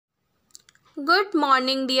Good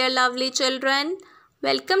morning, dear lovely children.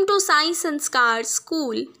 Welcome to SaiSanskar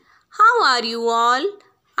School. How are you all?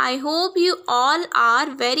 I hope you all are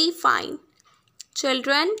very fine.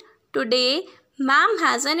 Children, today ma'am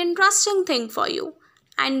has an interesting thing for you,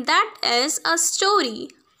 and that is a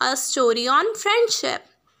story on friendship.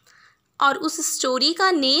 और उस story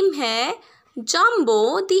का name है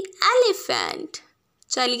jumbo the elephant.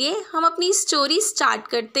 चलिए हम अपनी story start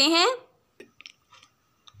करते हैं।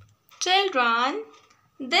 Children,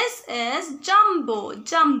 this is Jumbo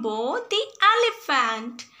the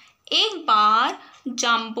elephant. एक बार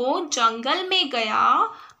जंबो जंगल में गया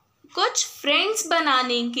कुछ फ्रेंड्स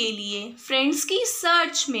बनाने के लिए, फ्रेंड्स की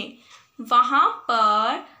सर्च में। वहाँ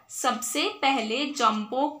पर सबसे पहले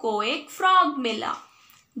जंबो को एक फ्रॉग मिला।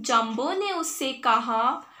 जंबो ने उससे कहा,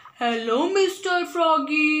 hello mister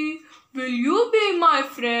froggy, will you be my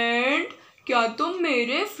friend? क्या तुम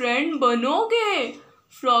मेरे फ्रेंड बनोगे?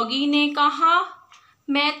 फ्रॉगी ने कहा,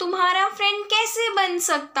 मैं तुम्हारा फ्रेंड कैसे बन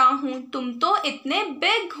सकता हूँ? तुम तो इतने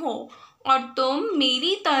बिग हो और तुम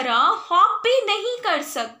मेरी तरह हॉप भी नहीं कर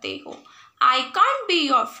सकते हो। I can't be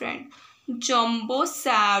your friend. Jumbo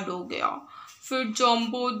sad हो गया। फिर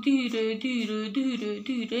जंबो धीरे धीरे धीरे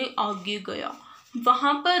धीरे आगे गया।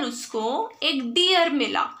 वहाँ पर उसको एक डियर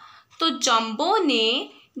मिला। तो जंबो ने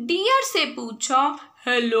डियर से पूछा,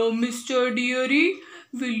 hello mister diary,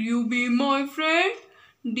 will you be my friend?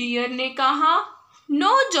 Dear ने कहा,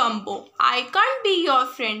 no jumbo, I can't be your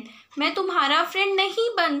friend. मैं तुम्हारा फ्रेंड नहीं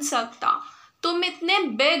बन सकता। तुम इतने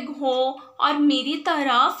बिग हो और मेरी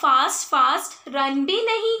तरह फास्ट रन भी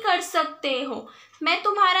नहीं कर सकते हो। मैं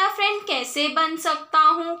तुम्हारा फ्रेंड कैसे बन सकता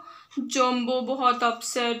हूँ? जंबो बहुत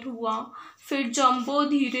अपसेट हुआ। फिर जंबो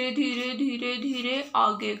धीरे धीरे धीरे धीरे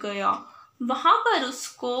आगे गया। वहाँ पर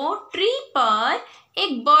उसको ट्री पर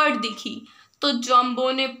एक बर्ड दिखी। तो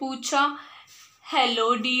जंबो ने पूछा,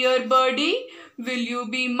 hello dear birdie, will you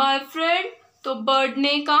be my friend? तो बर्ड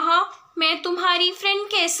ने कहा, मैं तुम्हारी फ्रेंड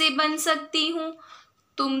कैसे बन सकती हूँ?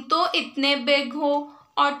 तुम तो इतने बिग हो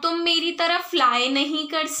और तुम मेरी तरह फ्लाई नहीं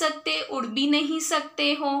कर सकते, उड़ भी नहीं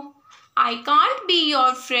सकते हो। I can't be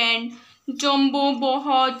your friend. Jumbo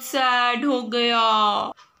बहुत सैड हो गया।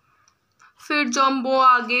 फिर जंबो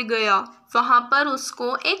आगे गया। वहाँ पर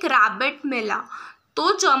उसको एक रैबिट मिला।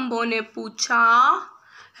 तो जंबो ने पूछा,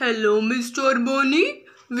 हेलो मिस्टर बनी,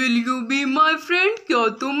 will you be my friend? क्या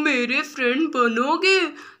तुम मेरे फ्रेंड बनोगे?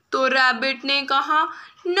 तो रैबिट ने कहा,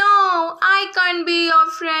 no, I can't be your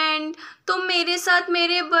friend. तुम मेरे साथ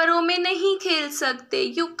मेरे बरो में नहीं खेल सकते।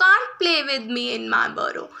 You can't play with me इन माई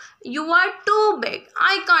बरो। You are to big.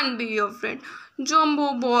 I can't be your friend. Jumbo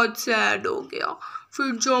बहुत सैड हो गया।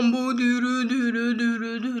 फिर जंबो धीरे धीरे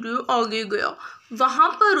धीरे धीरे आगे गया। वहाँ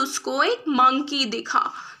पर उसको एक मंकी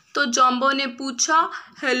दिखा। तो जंबो ने पूछा,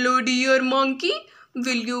 hello dear monkey,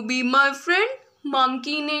 will you be my friend?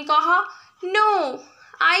 Monkey ने कहा, no,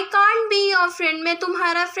 I can't be your friend. मैं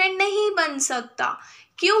तुम्हारा फ्रेंड नहीं बन सकता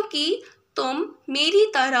क्योंकि तुम मेरी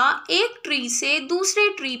तरह एक ट्री से दूसरे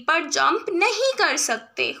ट्री पर जंप नहीं कर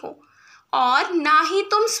सकते हो और ना ही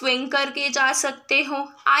तुम स्विंग करके जा सकते हो।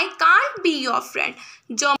 I can't be your friend.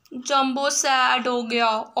 Jumbo sad हो गया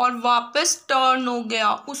और वापस टर्न हो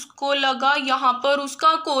गया। उसको लगा यहाँ पर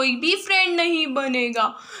उसका कोई भी फ्रेंड नहीं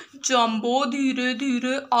बनेगा। जंबो धीरे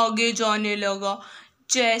धीरे आगे जाने लगा।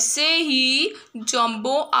 जैसे ही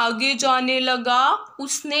जंबो आगे जाने लगा,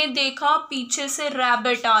 उसने देखा पीछे से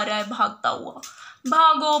रैबिट आ रहा है भागता हुआ।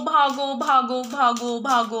 भागो भागो भागो भागो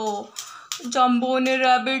भागो। जंबो ने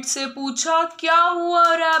रैबिट से पूछा, क्या हुआ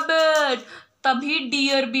रैबिट? तभी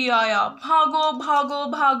डियर भी आया। भागो भागो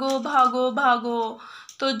भागो भागो भागो।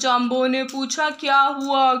 तो जंबो ने पूछा, क्या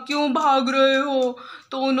हुआ, क्यों भाग रहे हो?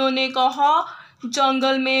 तो उन्होंने कहा,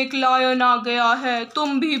 जंगल में एक लायन आ गया है,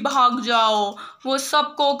 तुम भी भाग जाओ, वो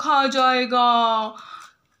सबको खा जाएगा।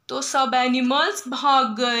 तो सब एनिमल्स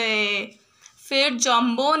भाग गए। फिर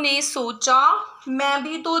जंबो ने सोचा, मैं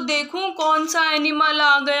भी तो देखूं कौन सा एनिमल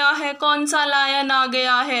आ गया है, कौन सा लायन आ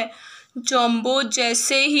गया है। जंबो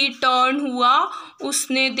जैसे ही टर्न हुआ,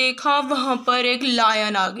 उसने देखा वहाँ पर एक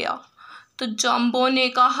लायन आ गया। तो जंबो ने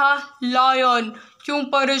कहा, लायन, क्यों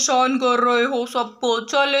परेशान कर रहे हो सबको?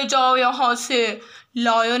 चले जाओ यहाँ से।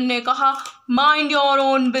 लायन ने कहा, माइंड योर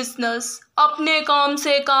ओन बिजनेस, अपने काम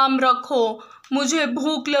से काम रखो। मुझे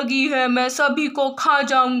भूख लगी है, मैं सभी को खा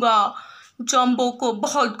जाऊंगा। जंबो को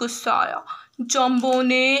बहुत गुस्सा आया। जंबो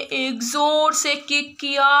ने एक जोर से किक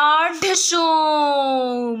किया,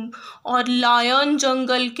 ढिशूम, और लायन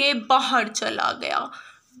जंगल के बाहर चला गया।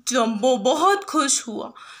 जंबो बहुत खुश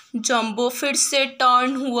हुआ। जंबो फिर से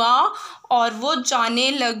टर्न हुआ और वो जाने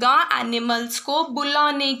लगा एनिमल्स को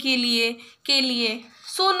बुलाने के लिए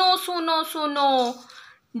सुनो सुनो सुनो,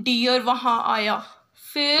 डियर वहाँ आया।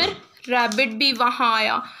 फिर रैबिट भी वहाँ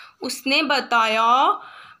आया। उसने बताया,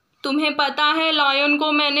 तुम्हें पता है लायन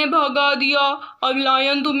को मैंने भगा दिया, अब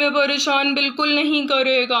लायन तुम्हें परेशान बिल्कुल नहीं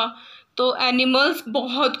करेगा। तो एनिमल्स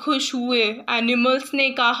बहुत खुश हुए। एनिमल्स ने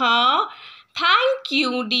कहा, थैंक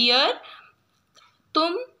यू डियर,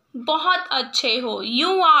 तुम बहुत अच्छे हो,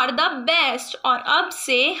 यू आर द बेस्ट, और अब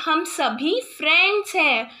से हम सभी फ्रेंड्स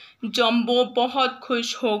हैं। जंबो बहुत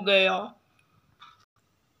खुश हो गया।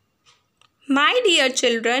 माय डियर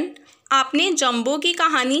चिल्ड्रन, आपने जंबो की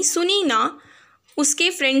कहानी सुनी ना? उसके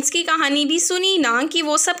फ्रेंड्स की कहानी भी सुनी ना कि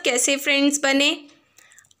वो सब कैसे फ्रेंड्स बने?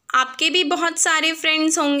 आपके भी बहुत सारे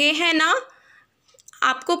फ्रेंड्स होंगे, है ना?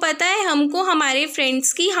 आपको पता है हमको हमारे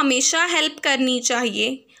फ्रेंड्स की हमेशा हेल्प करनी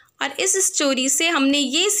चाहिए। और इस स्टोरी से हमने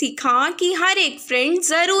ये सीखा कि हर एक फ्रेंड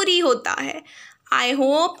ज़रूरी होता है। आई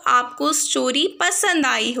होप आपको स्टोरी पसंद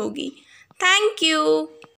आई होगी। Thank you.